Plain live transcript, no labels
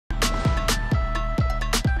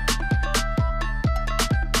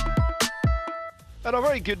And a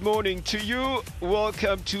very good morning to you.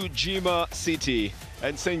 Welcome to Jima City.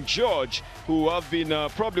 And St. George, who have been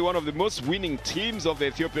probably one of the most winning teams of the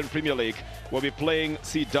Ethiopian Premier League, will be playing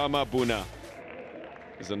Sidama Bunna.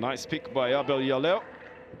 It's a nice pick by Abel Yaleo.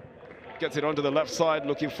 Gets it onto the left side,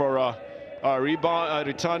 looking for a rebound, a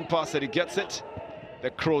return pass, and he gets it. The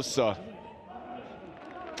cross,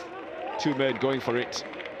 two men going for it.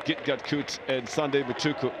 Gitgat Kut and Sunday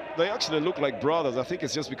Butuku. They actually look like brothers. I think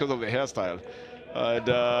it's just because of the hairstyle.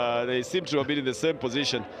 And they seem to have been in the same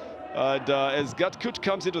position. And as Gatkut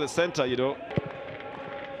comes into the center, you know,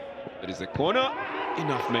 there is a corner.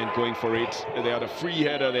 Enough men going for it. And they had a free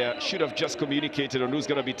header there. Should have just communicated on who's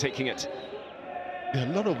going to be taking it. There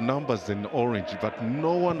are a lot of numbers in orange, but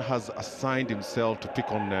no one has assigned himself to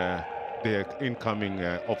pick on their incoming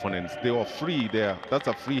opponents. They were free there. That's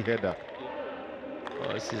a free header.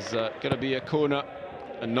 Well, this is going to be a corner.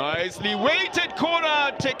 A nicely weighted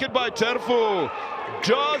corner taken by Terfu.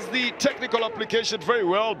 Does the technical application very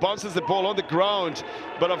well, bounces the ball on the ground,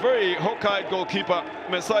 but a very hawk-eyed goalkeeper,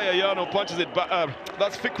 Messiah Yano, punches it back.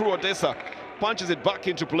 That's Fikru Odessa, punches it back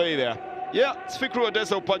into play there. Yeah, it's Fikru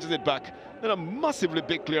Odessa who punches it back. And a massively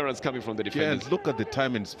big clearance coming from the defenders. Yeah, look at the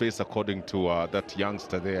time and space according to that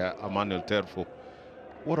youngster there, Emmanuel Terfu.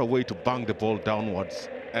 What a way to bang the ball downwards.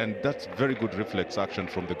 And that's very good reflex action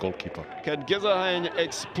from the goalkeeper. Can Gezahen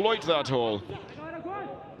exploit that hole?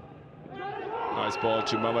 Nice ball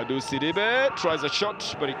to Mamadou Sidibe. Tries a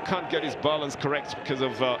shot, but he can't get his balance correct because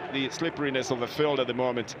of the slipperiness of the field at the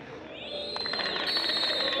moment.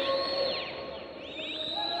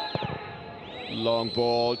 Long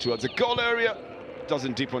ball towards the goal area.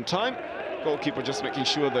 Doesn't dip on time. Goalkeeper just making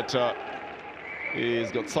sure that he's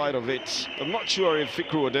got sight of it. I'm not sure if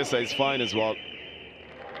Fikru Odessa is fine as well.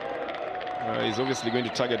 He's obviously going to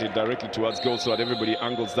target it directly towards goal so that everybody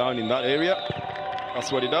angles down in that area.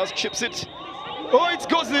 That's what he does, chips it. Oh, it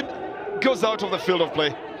goes in, goes out of the field of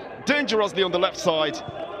play. Dangerously on the left side.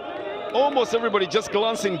 Almost everybody just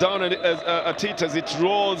glancing down at it as it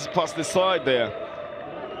rolls past the side there.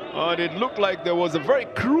 And it looked like there was a very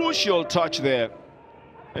crucial touch there.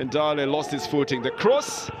 And Dale lost his footing. The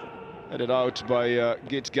cross, headed out by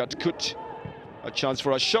Gitgat Kut. A chance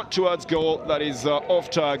for a shot towards goal that is off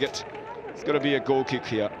target. It's going to be a goal kick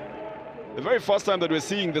here. The very first time that we're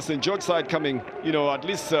seeing the St. George side coming, you know, at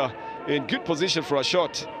least in good position for a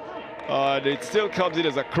shot. And it still comes in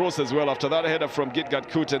as a cross as well after that header from Gitgat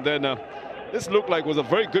Kut. And then this looked like was a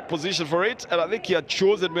very good position for it. And I think he had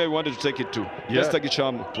chosen where he wanted to take it to. Yeah.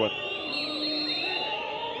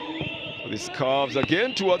 This carves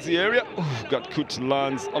again towards the area. Gatkut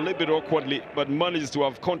lands a little bit awkwardly, but manages to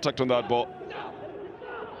have contact on that ball.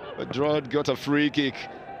 But Drod got a free kick.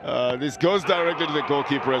 This goes directly to the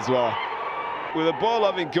goalkeeper as well. With the ball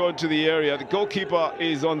having gone to the area, the goalkeeper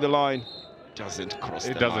is on the line. Doesn't cross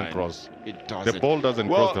the line. It doesn't cross. It doesn't. The ball doesn't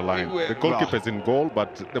cross the line. The goalkeeper is in goal,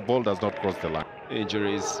 but the ball does not cross the line.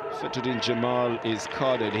 Injuries. Fatuddin Jamal is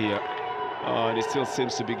carded here. And he still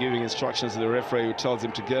seems to be giving instructions to the referee who tells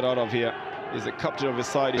him to get out of here. He's the captain of the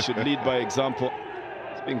side. He should lead by example.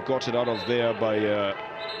 He's been gotten out of there by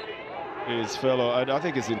his fellow. And I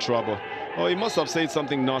think he's in trouble. Oh, he must have said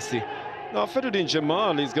something nasty. Now, Fatuddin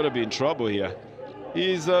Jamal is going to be in trouble here.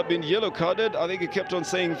 He's been yellow carded. I think he kept on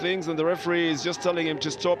saying things, and the referee is just telling him to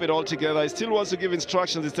stop it altogether. He still wants to give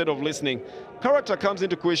instructions instead of listening. Character comes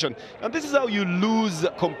into question, and this is how you lose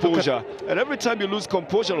composure. And every time you lose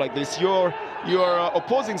composure like this, your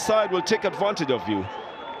opposing side will take advantage of you.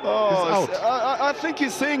 Oh, I think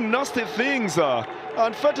he's saying nasty things,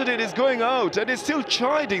 and Fatuddin is going out, and he's still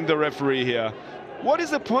chiding the referee here. What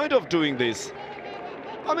is the point of doing this?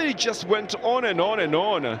 I mean, it just went on and on and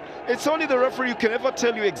on. It's only the referee who can ever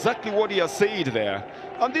tell you exactly what he has said there.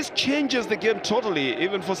 And this changes the game totally,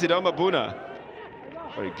 even for Sidama Bunna.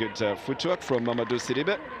 Very good footwork from Mamadou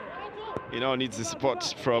Sidibe. He now needs the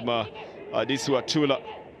support from Adisu Atula.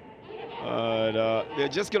 They're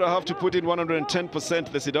just going to have to put in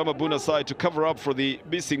 110% the Sidama Bunna side to cover up for the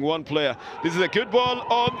missing one player. This is a good ball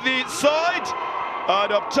on the side.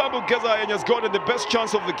 And Abtabu Gezahen has gotten the best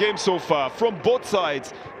chance of the game so far from both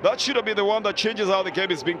sides. That should have been the one that changes how the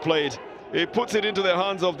game is being played. He puts it into the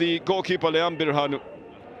hands of the goalkeeper, Leam Birhanu.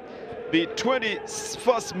 The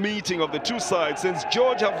 21st meeting of the two sides since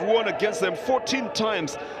George have won against them 14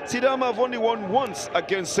 times. Sidama have only won once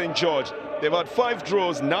against St. George. They've had 5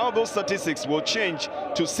 draws. Now those statistics will change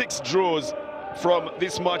to 6 draws from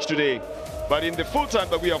this match today. But in the full time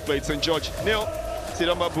that we have played, St. George 0,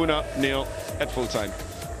 Sidama Bunna 0 at full time.